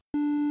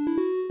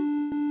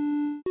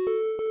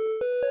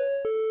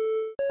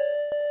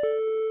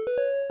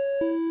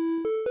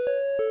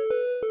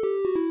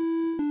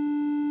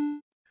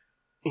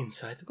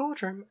inside the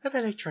boardroom of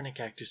Electronic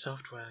Active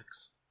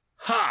Softworks.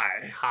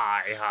 Hi.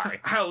 Hi.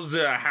 How's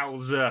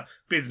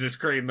business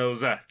creating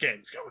those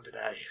games going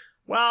today?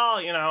 Well,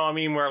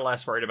 we're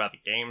less worried about the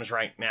games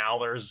right now.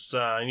 There's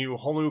a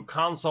whole new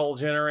console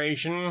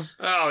generation.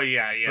 Oh,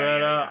 yeah.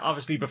 But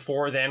obviously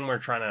before then, we're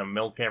trying to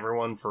milk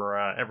everyone for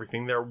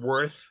everything they're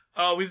worth.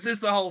 Oh, is this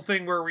the whole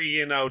thing where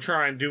we,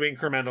 try and do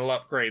incremental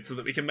upgrades so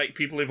that we can make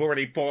people who've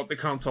already bought the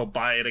console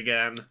buy it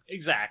again?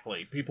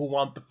 Exactly. People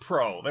want the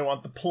Pro, they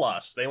want the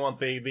Plus, they want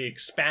the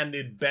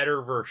expanded,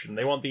 better version,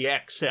 they want the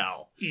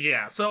XL.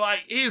 Yeah, so,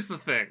 here's the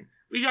thing.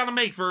 We gotta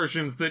make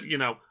versions that,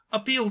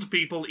 appeal to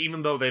people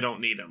even though they don't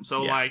need them.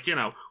 So,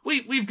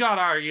 we've got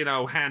our,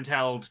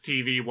 handheld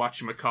TV,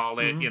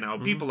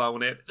 whatchamacallit, people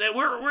own it.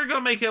 We're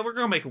gonna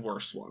make a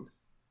worse one.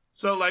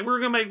 So, we're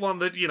gonna make one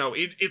that,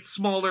 it's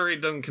smaller,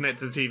 it doesn't connect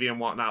to the TV and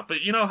whatnot, but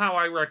you know how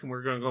I reckon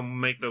we're gonna go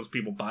make those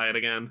people buy it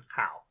again?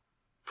 How?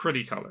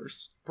 Pretty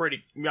colors.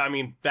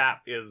 That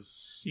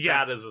is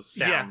a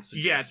sound suggestion.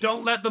 Yeah,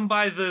 don't let them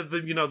buy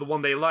the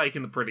one they like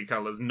in the pretty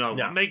colors. No.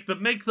 Make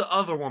the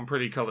other one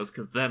pretty colors,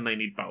 because then they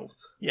need both.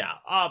 Yeah,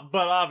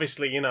 but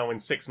obviously, in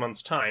 6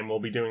 months' time, we'll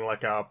be doing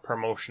like a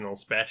promotional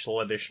special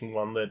edition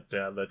one that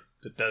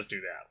does do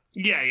that.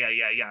 Yeah,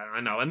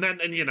 I know. And then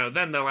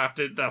they'll have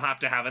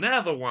to have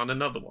another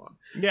one.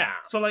 Yeah.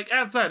 So,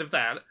 outside of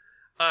that,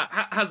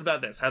 how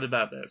about this?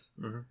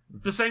 Mm-hmm.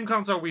 The same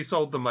console we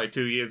sold them,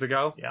 2 years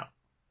ago. Yeah.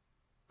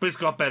 But it's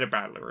got better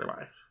battery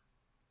life.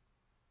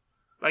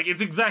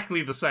 It's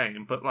exactly the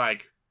same, but,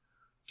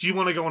 do you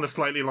want to go on a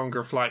slightly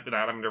longer flight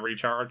without having to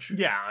recharge?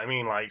 Yeah,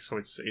 so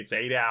it's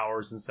 8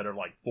 hours instead of,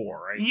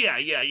 4, right? Yeah.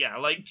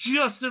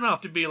 Just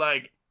enough to be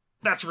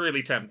that's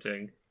really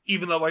tempting.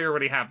 Even though I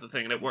already have the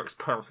thing and it works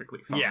perfectly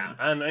fine. Yeah,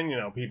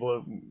 and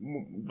people,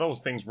 those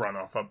things run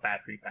off a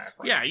battery pack.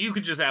 Right? Yeah, you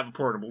could just have a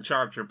portable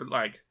charger, but,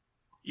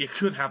 you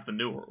could have the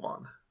newer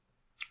one.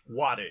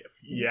 What if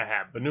you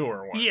have the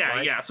newer one? Yeah,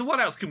 right? yeah. So what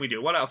else can we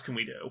do?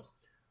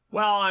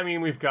 Well,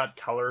 we've got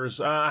colors.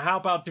 How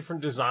about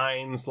different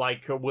designs?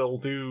 We'll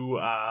do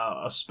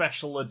a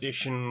special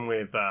edition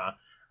with a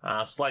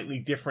slightly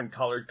different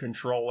colored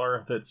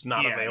controller that's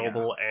not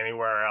available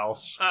anywhere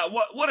else.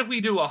 What if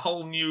we do a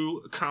whole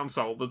new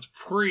console that's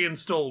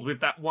pre-installed with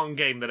that one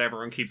game that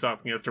everyone keeps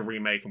asking us to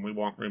remake and we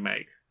won't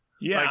remake?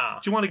 Yeah.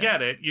 Do you want to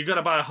get it? You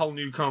gotta buy a whole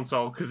new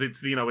console because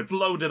it's, it's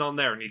loaded on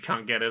there and you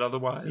can't get it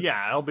otherwise.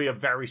 Yeah, it'll be a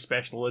very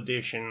special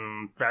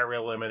edition, very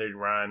limited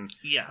run.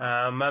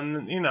 Yeah.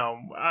 And,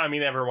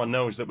 everyone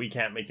knows that we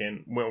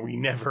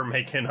never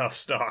make enough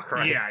stock,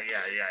 right? Yeah.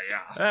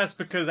 That's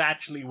because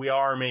actually we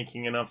are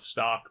making enough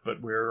stock, but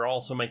we're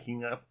also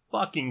making a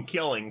fucking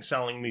killing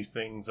selling these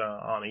things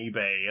on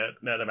eBay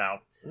at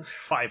about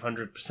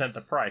 500%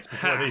 the price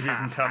before they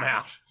even come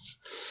out.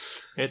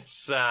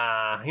 It's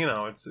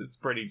it's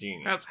pretty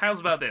genius. How's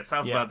about this?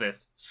 About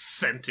this?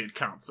 Scented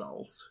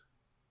consoles.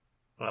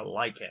 I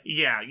like it.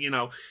 Yeah,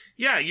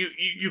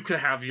 you could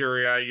have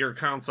your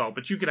console,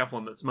 but you could have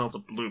one that smells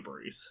of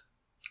blueberries.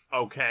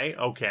 Okay.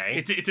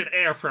 It's an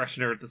air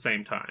freshener at the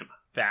same time.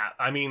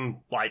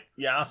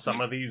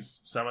 Some of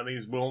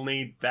these will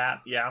need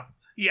that, yeah.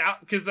 Yeah,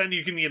 because then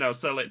you can,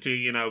 sell it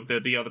to,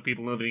 the other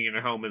people living in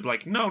your home is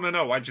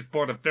no, I just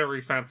bought a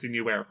very fancy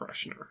new air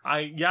freshener.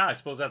 I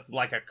suppose that's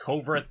like a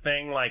covert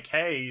thing,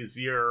 hey, is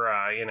your,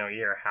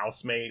 your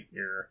housemate,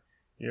 your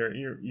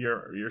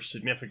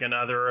significant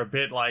other a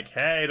bit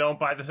hey, don't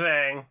buy the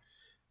thing,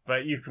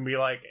 but you can be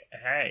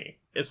hey,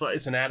 it's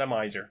an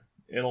atomizer.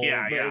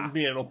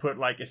 It'll put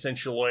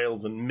essential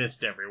oils and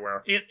mist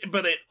everywhere.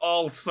 But it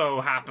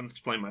also happens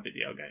to play my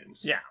video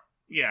games. Yeah.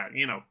 Yeah,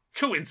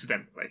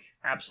 coincidentally.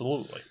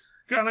 Absolutely.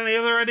 Got any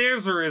other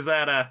ideas, or is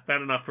that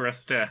enough for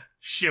us to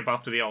ship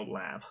off to the old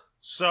lab?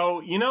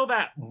 So,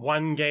 that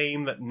one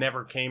game that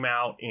never came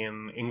out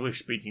in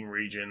English-speaking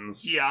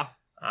regions? Yeah.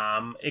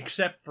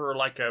 Except for,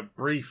 a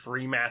brief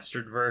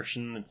remastered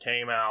version that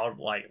came out,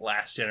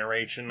 last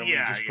generation, and we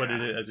just put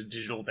it as a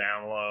digital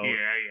download.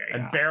 Yeah.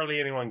 And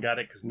barely anyone got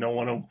it, because no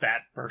one owned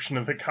that version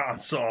of the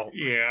console.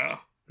 Yeah.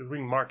 Because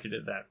we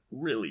marketed that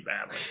really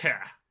badly.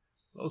 Yeah.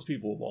 Those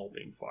people have all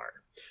been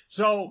fired.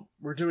 So,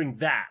 we're doing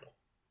that.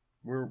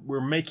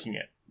 We're making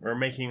it. We're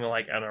making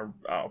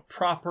a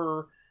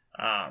proper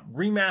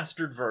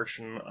remastered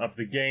version of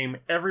the game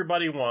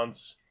everybody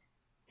wants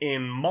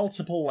in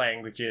multiple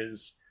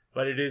languages,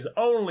 but it is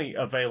only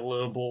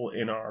available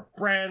in our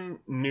brand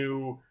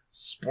new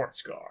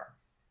sports car.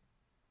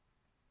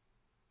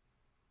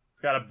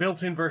 It's got a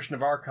built-in version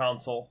of our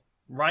console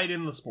right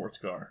in the sports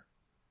car.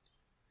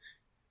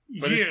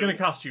 But it's going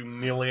to cost you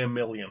nearly $1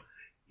 million.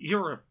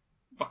 You're a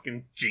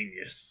fucking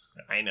genius.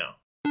 I know.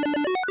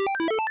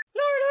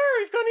 Laura,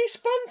 we've got a new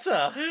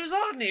sponsor. Who's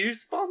our new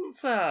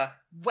sponsor?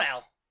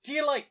 Well, do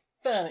you like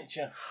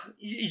furniture?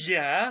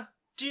 Yeah.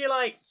 Do you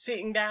like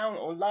sitting down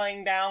or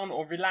lying down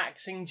or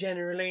relaxing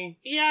generally?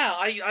 Yeah,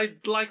 I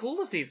like all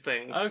of these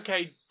things.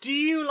 Okay, do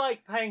you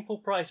like paying full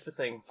price for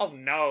things? Oh,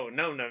 no.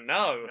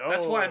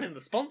 That's why I'm in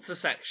the sponsor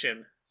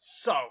section.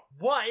 So,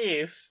 what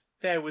if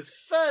there was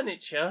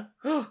furniture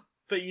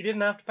that you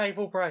didn't have to pay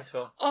full price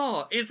for.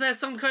 Oh, is there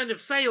some kind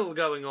of sale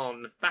going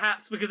on?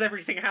 Perhaps because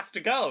everything has to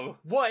go.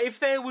 What if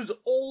there was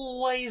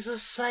always a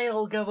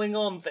sale going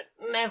on that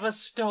never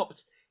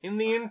stopped in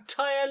the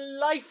entire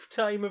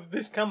lifetime of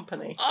this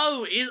company?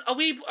 Oh, are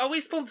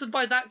we sponsored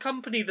by that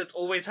company that's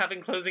always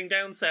having closing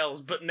down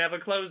sales but never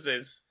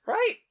closes?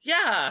 Right?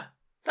 Yeah,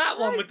 that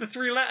one Right. with the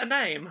 3-letter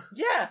name.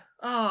 Yeah.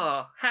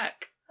 Oh,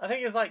 heck. I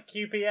think it's like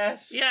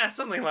QPS. Yeah,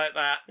 something like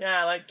that.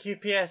 Yeah, like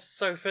QPS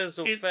sofas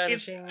or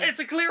furnishings. It's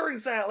a clearing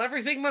sale.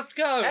 Everything must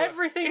go.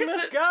 Everything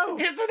must go.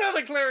 It's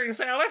another clearing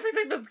sale.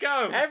 Everything must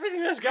go.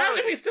 Everything must go. How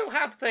do we still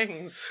have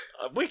things?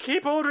 We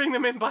keep ordering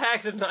them in by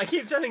accident. I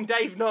keep telling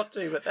Dave not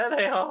to, but there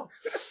they are.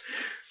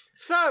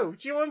 So,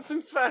 do you want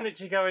some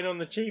furniture going on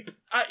the cheap?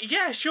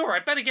 Yeah, sure. I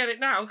better get it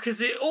now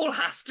because it all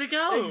has to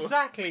go.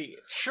 Exactly.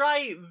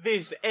 Try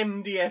this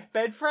MDF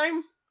bed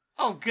frame.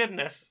 Oh,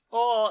 goodness.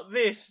 Or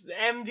this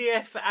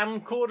MDF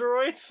and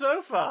corduroy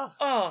sofa.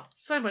 Oh,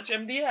 so much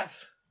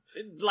MDF.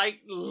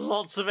 Like,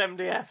 lots of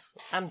MDF.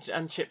 And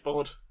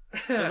chipboard.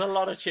 There's a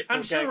lot of chipboard.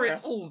 I'm sure going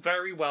it's all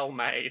very well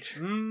made.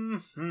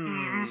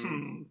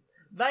 Mm-hmm.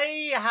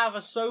 They have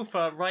a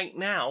sofa right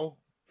now.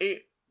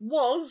 It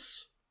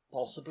was,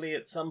 possibly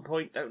at some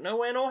point, don't know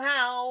when or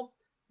how,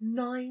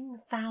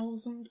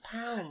 £9,000.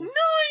 £9,000?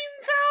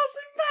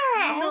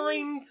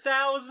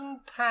 £9,000.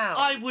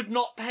 I would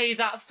not pay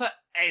that for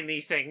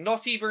anything.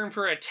 Not even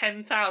for a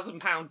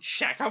 £10,000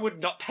 check. I would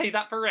not pay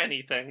that for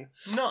anything.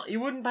 No, you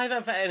wouldn't pay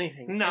that for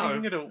anything. No.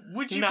 Anything at all.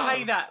 Would you No.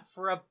 pay that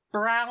for a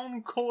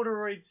brown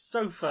corduroy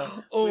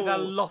sofa Oh. with a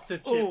lot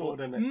of chipboard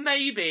in it?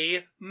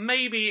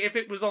 Maybe if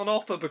it was on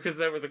offer because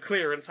there was a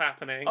clearance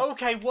happening.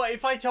 Okay, what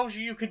if I told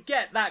you could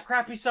get that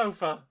crappy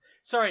sofa?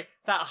 Sorry,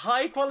 that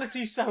high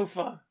quality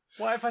sofa.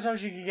 What if I told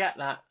you could get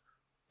that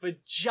for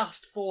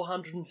just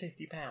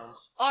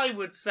 £450? I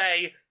would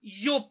say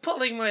you're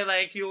pulling my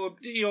leg. You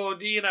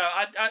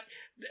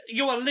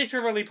are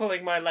literally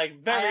pulling my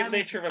leg. Very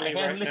literally. I am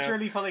right now.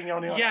 literally pulling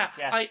on your Yeah,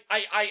 leg.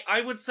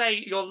 I would say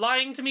you're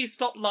lying to me.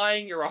 Stop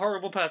lying. You're a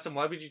horrible person.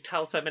 Why would you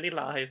tell so many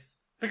lies?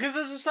 Because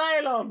there's a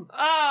sale on.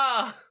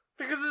 Ah,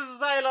 Because there's a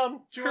sale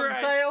on. Do you want the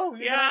Right. sale?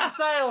 You Yeah. want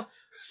the sale.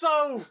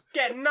 So,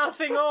 get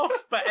nothing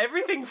off, but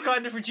everything's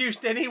kind of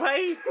reduced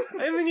anyway.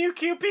 In the new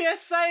QPS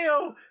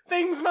sale,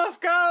 things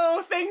must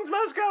go. Things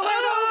must go.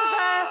 Head over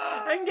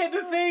there and get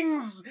the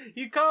things.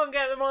 You can't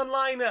get them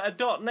online at a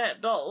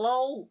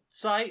 .net.lol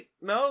site.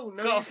 No,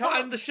 gotta you can't.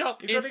 find the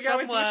shop. You've got to It's go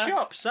into a somewhere.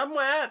 shop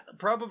somewhere,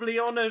 probably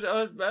on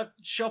a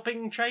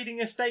shopping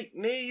trading estate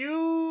near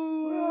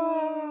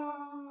you.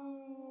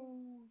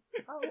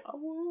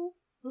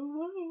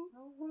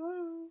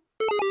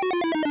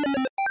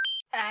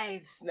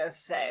 Eisner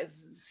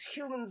says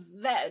humans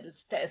very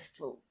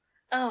distasteful.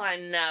 Oh, I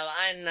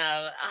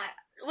know.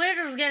 We're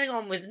just getting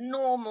on with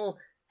normal,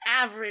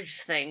 average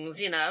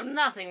things,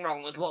 nothing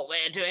wrong with what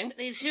we're doing. But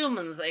these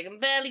humans, they can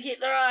barely keep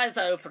their eyes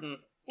open.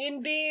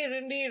 Indeed.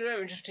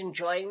 I'm just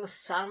enjoying the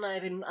sun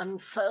I've been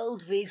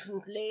unfurled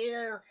recently.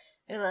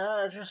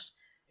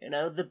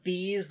 The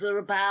bees are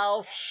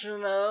about,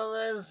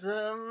 there's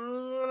a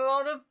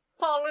lot of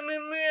pollen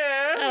in the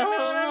air. You know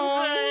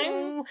what I'm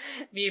saying?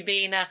 Have you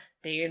been a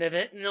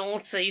bit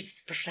naughty,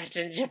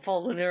 spreading your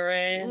pollen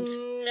around?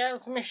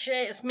 Yes,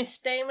 my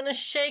stamina is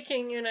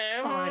shaking, Oh,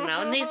 I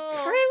know, and these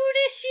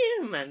prudish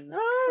humans.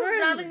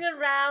 Running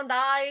around,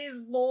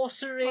 eyes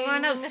watering. Oh, I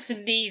know,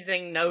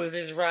 sneezing,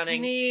 noses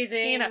running.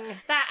 Sneezing.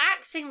 They're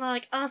acting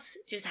like us,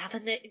 just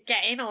having to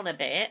get in on a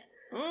bit.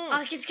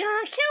 Like it's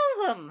gonna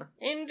kill them.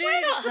 Indeed,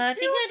 We're not it's a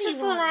hurting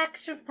beautiful anyone.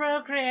 act of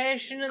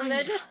procreation, and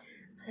they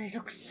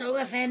look so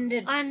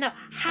offended. I know.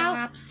 How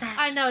so upset.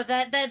 I know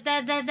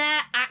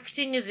they're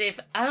acting as if,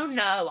 oh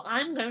no,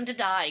 I'm going to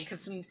die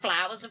because some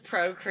flowers are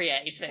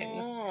procreating.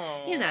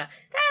 They're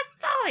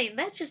fine.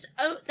 They're just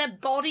their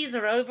bodies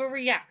are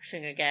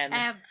overreacting again.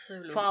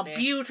 Absolutely. To our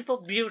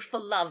beautiful,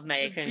 beautiful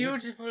lovemaking.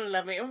 Beautiful,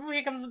 lovely. Oh,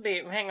 here comes the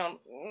bee. Hang on.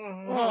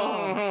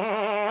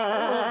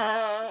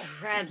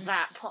 Spread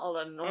that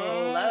pollen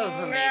all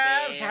over me,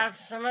 Yes, baby. have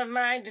some of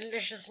my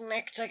delicious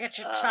nectar. Get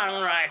your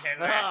tongue right in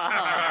there.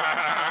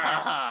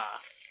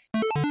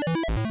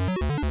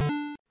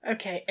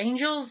 Okay,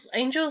 angels.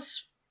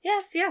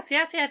 Yes.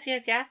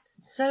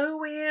 So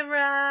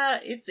we're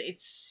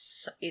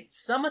it's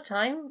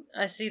summertime.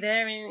 I see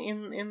there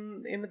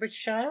in the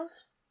British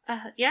Isles.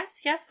 Yes.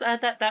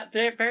 That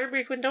very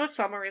brief window of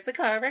summer is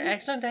occurring.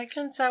 Excellent.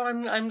 So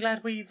I'm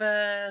glad we've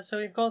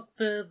got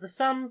the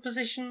sun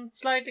positioned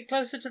slightly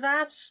closer to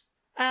that.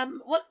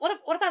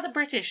 What about the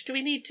British? Do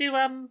we need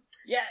to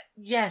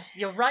Yes,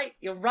 you're right.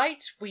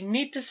 We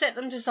need to set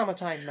them to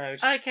summertime mode.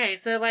 Okay,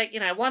 so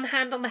one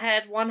hand on the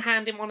head, one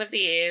hand in one of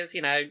the ears,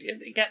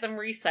 get them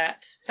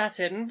reset. That's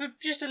it. And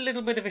just a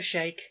little bit of a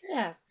shake,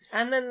 Yes.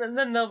 and then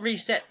they'll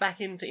reset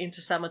back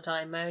into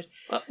summertime mode.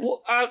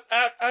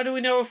 How do we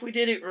know if we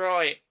did it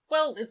right?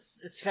 Well,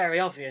 it's very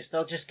obvious.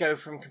 They'll just go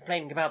from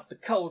complaining about the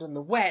cold and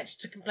the wet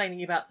to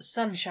complaining about the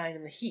sunshine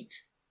and the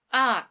heat.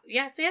 Ah,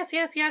 yes.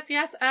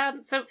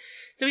 So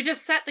we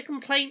just set the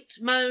complaint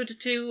mode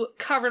to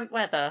current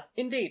weather.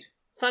 Indeed.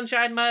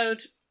 Sunshine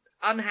mode,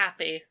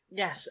 unhappy.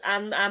 Yes,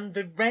 and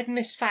the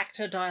redness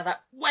factor dial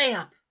that way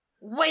up.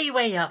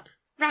 Way up.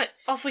 Right,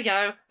 off we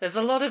go. There's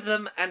a lot of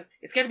them, and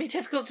it's going to be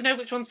difficult to know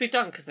which ones we've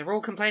done, because they're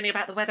all complaining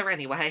about the weather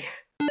anyway.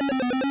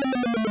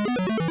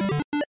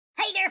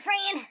 Hey there,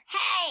 friend.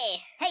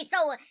 Hey,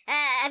 so,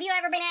 have you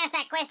ever been asked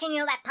that question? You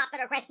know, that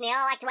popular question they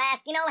all like to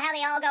ask? You know how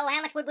they all go,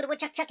 how much wood would a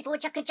woodchuck chuck if a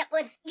woodchuck could chuck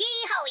wood?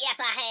 Yee-ho, yes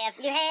I have.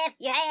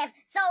 You have?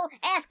 So,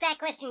 ask that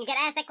question. You get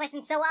asked that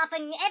question so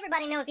often,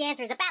 everybody knows the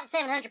answer is about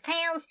 700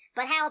 pounds,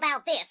 but how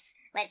about this?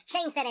 Let's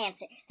change that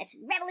answer. Let's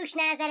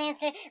revolutionize that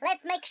answer.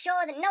 Let's make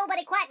sure that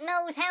nobody quite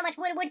knows how much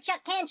wood a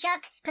woodchuck can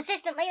chuck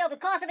persistently over the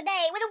course of a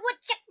day with a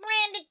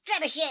woodchuck-branded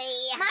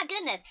trebuchet. My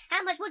goodness,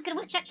 how much wood could a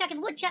woodchuck chuck if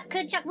a woodchuck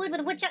could chuck wood with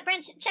a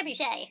woodchuck-branded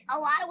trebuchet? A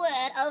lot of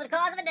wood over the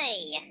course of a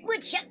day.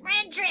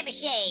 Woodchuck-branded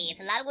trebuchet.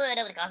 It's a lot of wood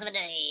over the course of a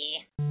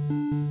day.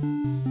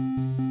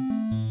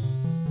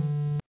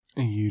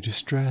 Are you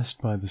distressed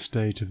by the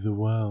state of the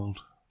world?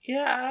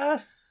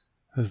 Yes.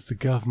 Has the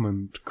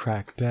government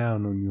cracked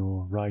down on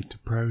your right to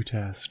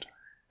protest?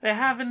 They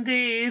have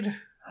indeed.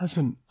 Has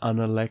an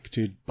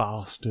unelected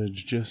bastard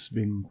just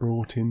been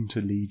brought in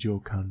to lead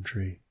your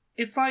country?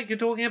 It's like you're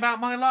talking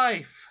about my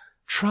life.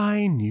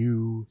 Try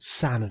new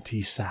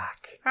sanity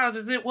sack. How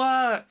does it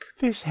work?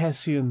 This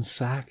Hessian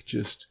sack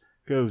just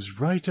goes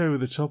right over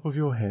the top of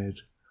your head.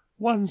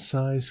 One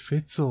size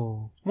fits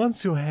all.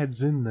 Once your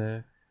head's in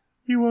there,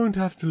 you won't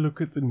have to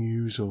look at the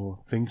news or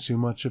think too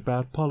much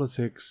about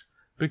politics,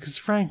 because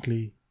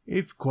frankly,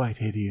 it's quite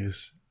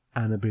hideous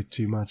and a bit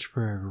too much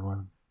for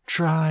everyone.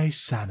 Try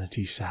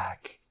Sanity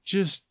Sack.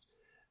 Just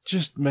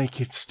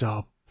make it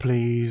stop,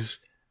 please.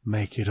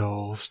 Make it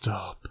all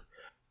stop.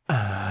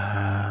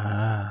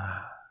 Ah.